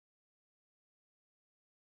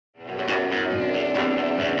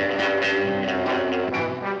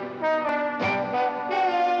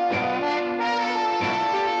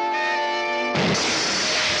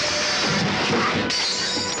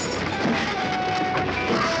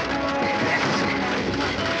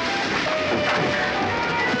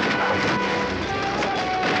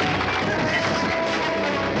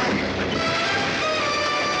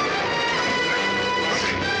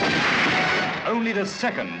Only the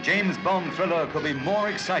second James Bond thriller could be more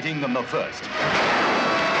exciting than the first.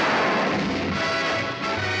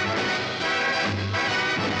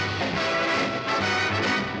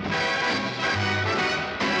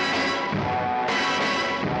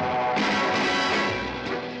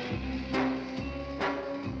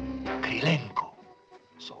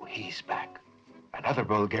 So he's back. Another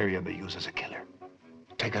Bulgarian they use as a killer.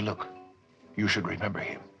 Take a look. You should remember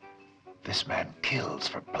him. This man kills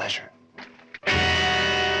for pleasure.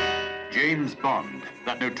 James Bond,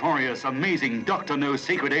 that notorious, amazing Dr. No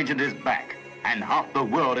secret agent is back, and half the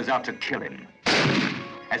world is out to kill him.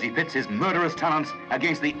 As he pits his murderous talents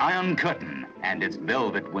against the Iron Curtain and its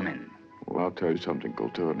velvet women. Well, I'll tell you something,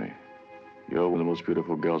 Colturni. You're one of the most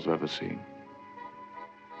beautiful girls I've ever seen.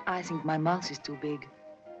 I think my mouth is too big.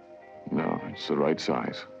 No, it's the right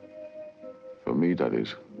size. For me, that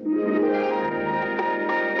is.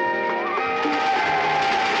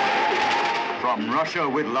 From Russia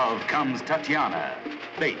with love comes Tatiana,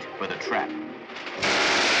 bait for the trap.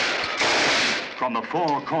 From the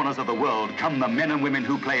four corners of the world come the men and women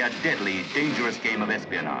who play a deadly, dangerous game of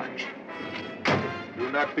espionage.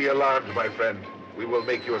 Do not be alarmed, my friend. We will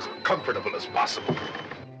make you as comfortable as possible.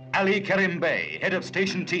 Ali Kerim Bey, head of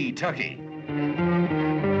Station T, Turkey.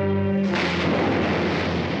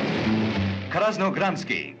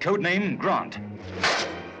 Krasnogransky, codename Grant.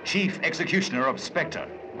 Chief executioner of SPECTRE.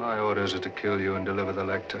 My orders are to kill you and deliver the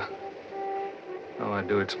lector. How I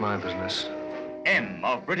do it's my business. M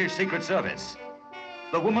of British Secret Service.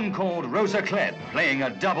 The woman called Rosa Klebb, playing a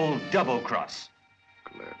double cross.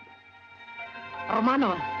 Glad.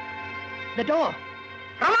 Romano, the door.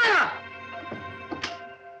 Romano!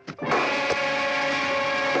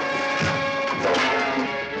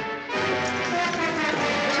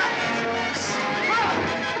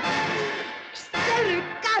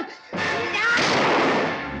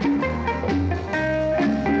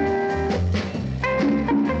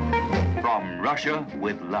 Russia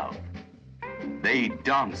with love. They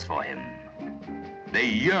dance for him. They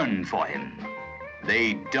yearn for him.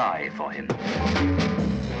 They die for him.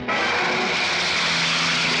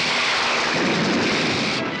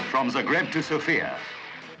 From Zagreb to Sofia,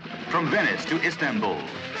 from Venice to Istambul,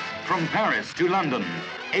 from Paris to London,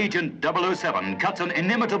 Agent 007 cuts an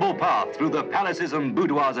inimitable path through the palaces and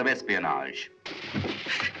boudoirs of espionage.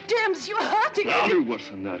 James, you're hurting me. I'll do worse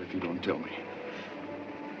than that if you don't tell me.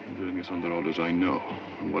 I'm doing this under orders I know.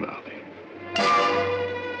 And what are they?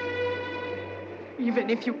 Even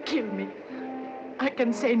if you kill me, I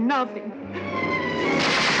can say nothing.